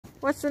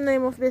What's the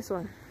name of this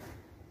one?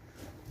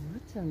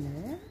 What's on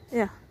there?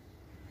 Yeah. I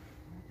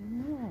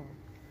don't know.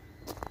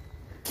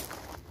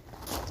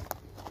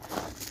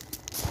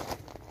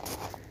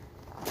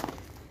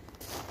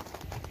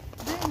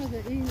 There was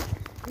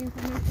the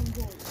information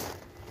board.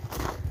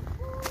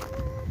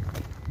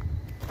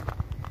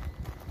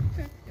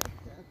 Check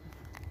yourself.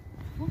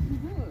 What's the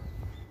word?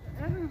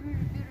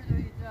 Everybody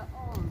did it their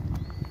own.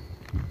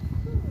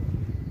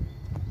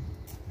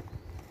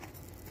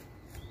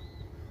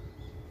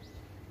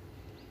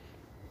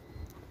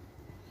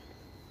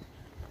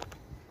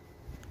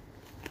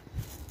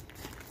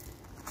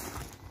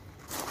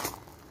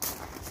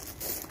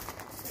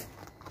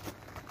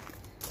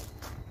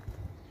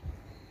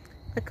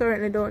 I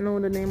currently don't know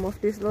the name of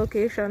this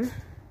location.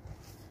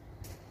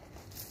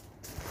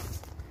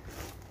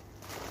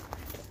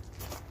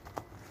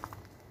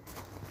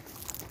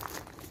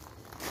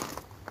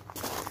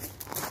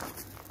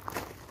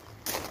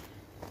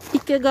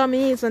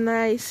 Ikegami is a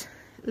nice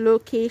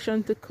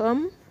location to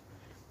come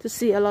to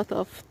see a lot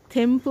of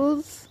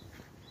temples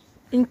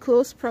in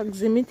close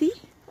proximity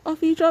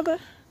of each other.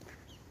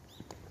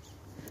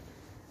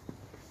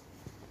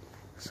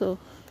 So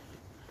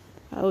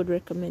I would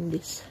recommend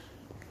this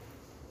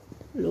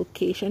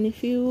location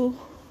if you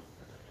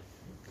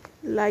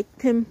like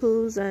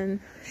temples and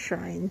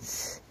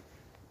shrines.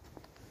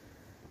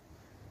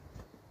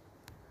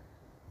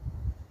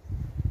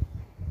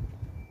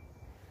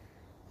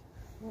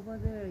 Over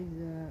there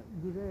is a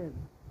grave.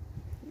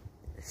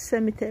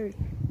 Cemetery.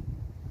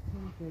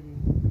 Cemetery.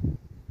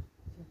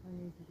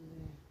 Japanese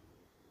grave.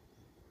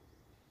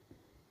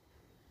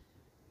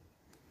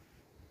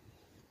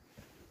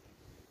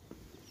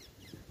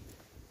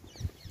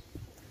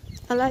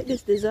 I like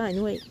this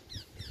design. Wait.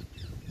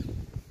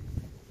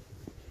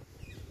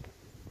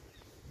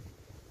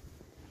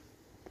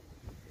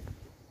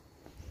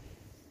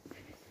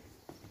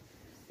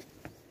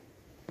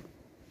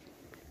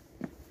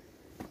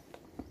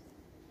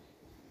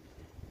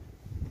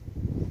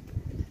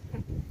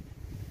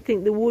 I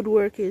think the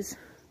woodwork is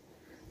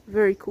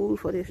very cool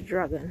for this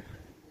dragon.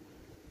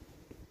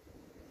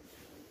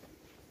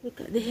 Look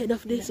at the head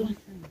of this one.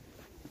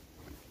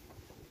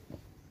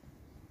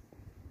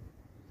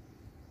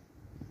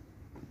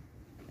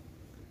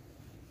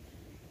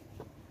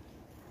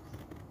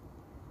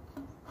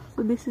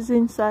 So this is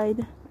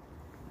inside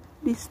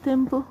this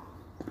temple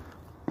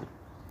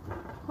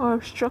or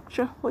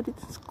structure, but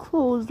it's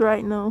closed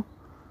right now.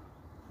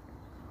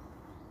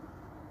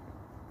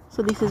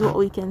 So this is what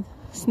we can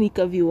sneak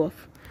a view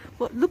of.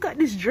 But look at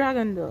this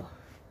dragon though.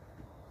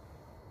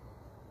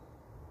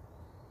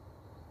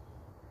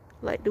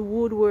 Like, the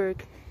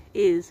woodwork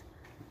is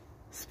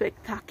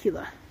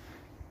spectacular.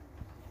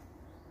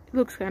 It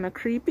looks kind of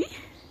creepy,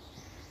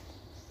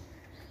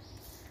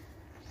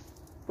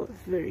 but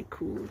very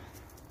cool.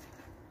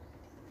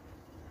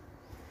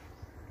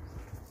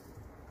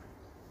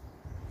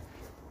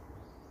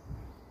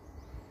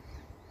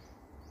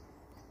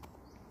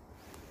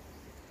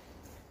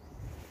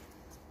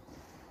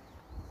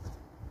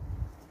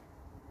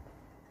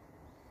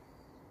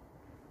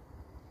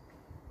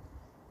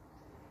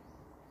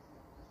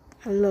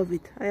 I love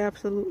it. I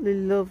absolutely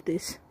love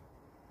this.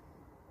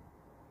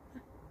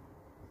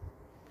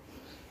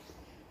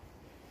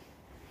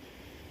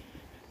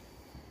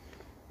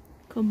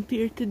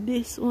 Compared to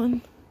this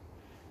one,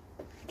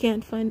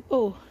 can't find.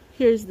 Oh,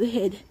 here's the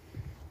head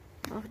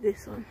of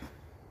this one.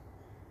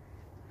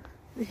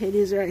 The head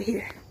is right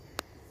here.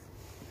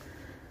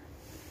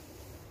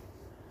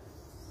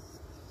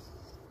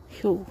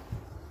 Yo,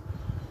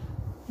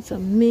 it's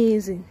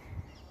amazing.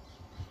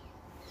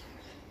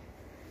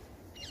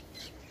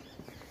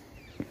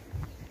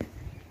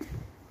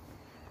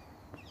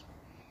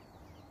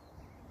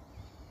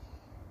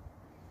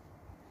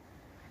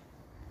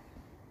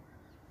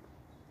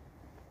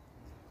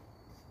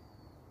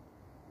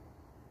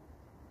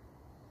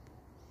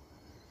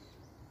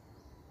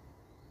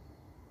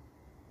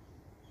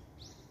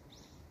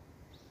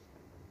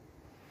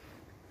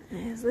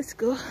 Yes, let's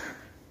go.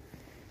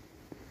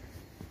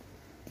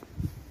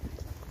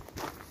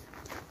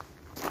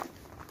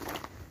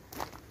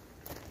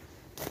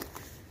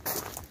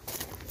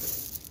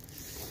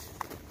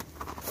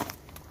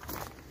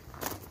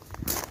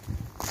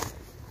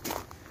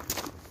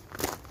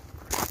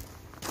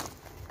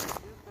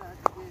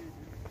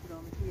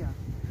 From here.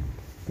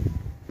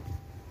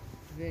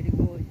 Very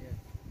gorgeous.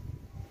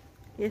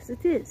 Yes,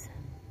 it is.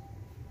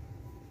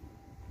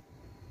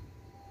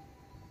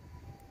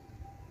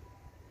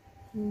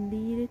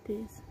 Indeed it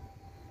is.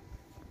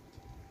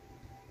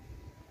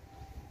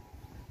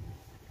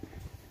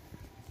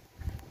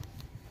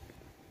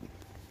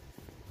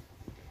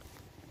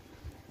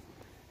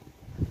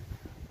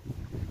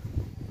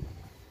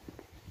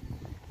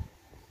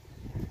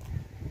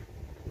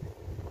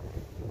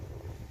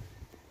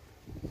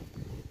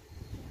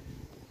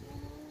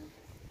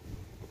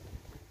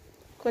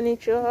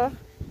 Konnichiwa.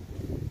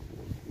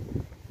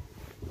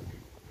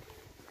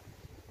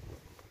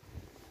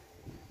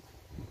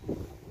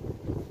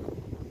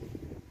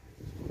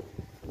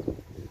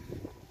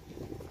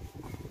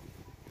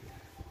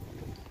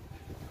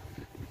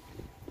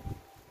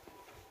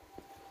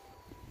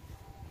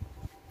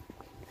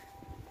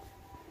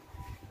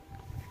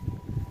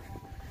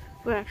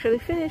 we're actually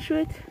finished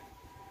with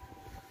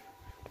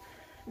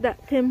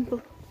that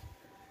temple.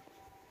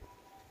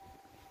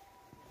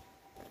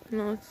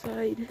 And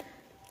outside,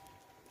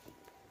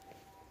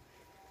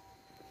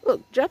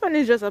 look, Japan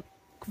is just a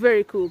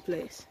very cool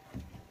place,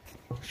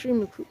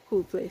 extremely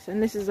cool place.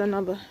 And this is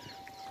another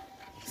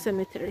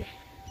cemetery.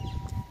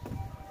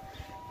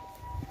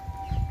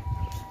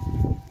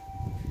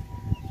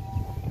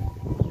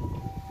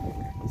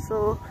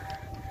 So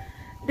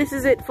this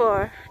is it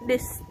for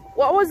this.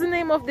 What was the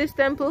name of this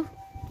temple?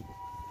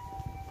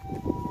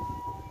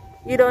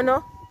 You don't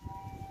know?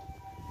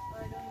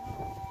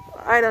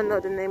 I don't know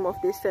the name of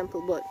this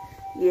temple, but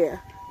yeah,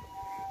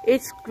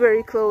 it's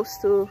very close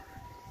to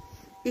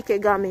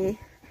Ikegami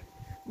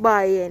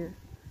by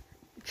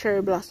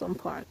Cherry Blossom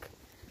Park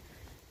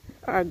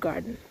or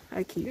garden.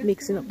 I keep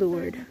mixing up the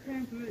word.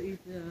 Temple is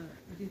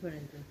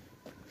different.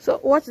 So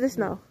what's this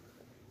now?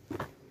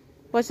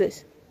 What's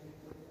this?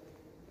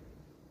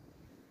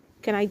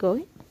 Can I go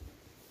in?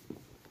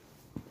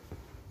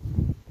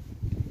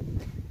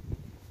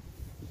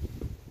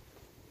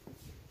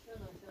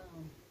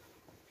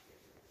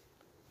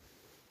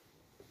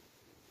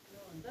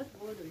 That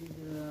word is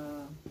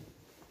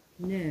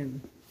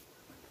name.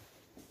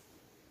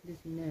 This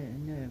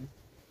name.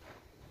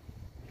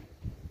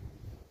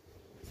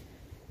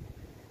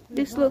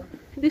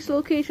 This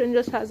location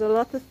just has a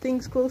lot of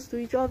things close to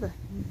each other.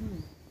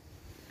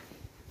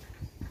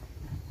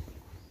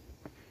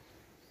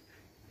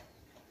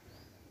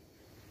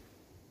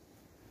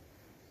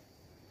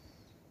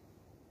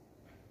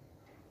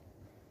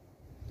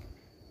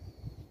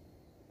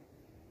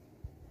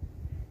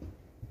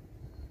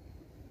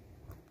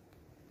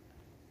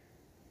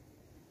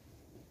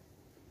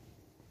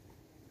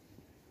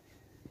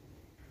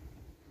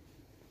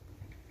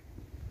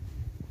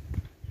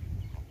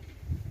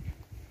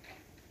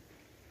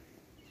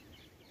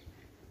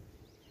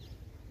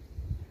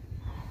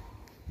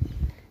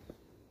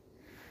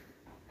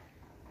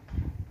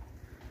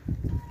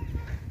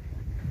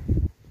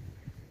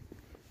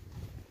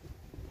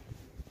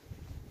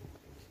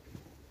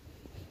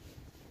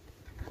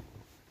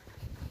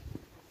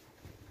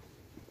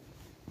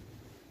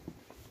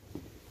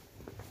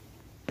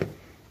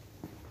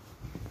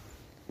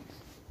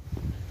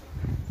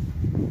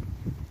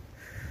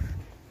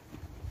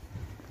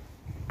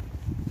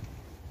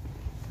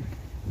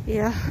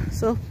 Yeah,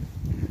 so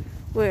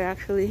we're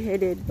actually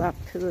headed back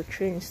to the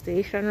train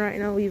station right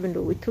now, even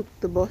though we took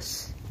the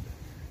bus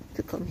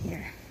to come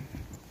here.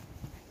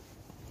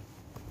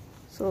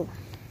 So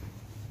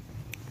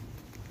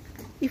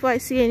if I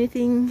see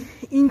anything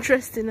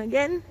interesting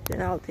again,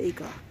 then I'll take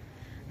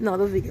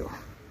another video.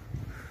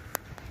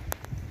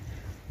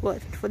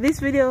 But for this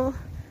video,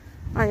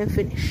 I am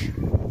finished.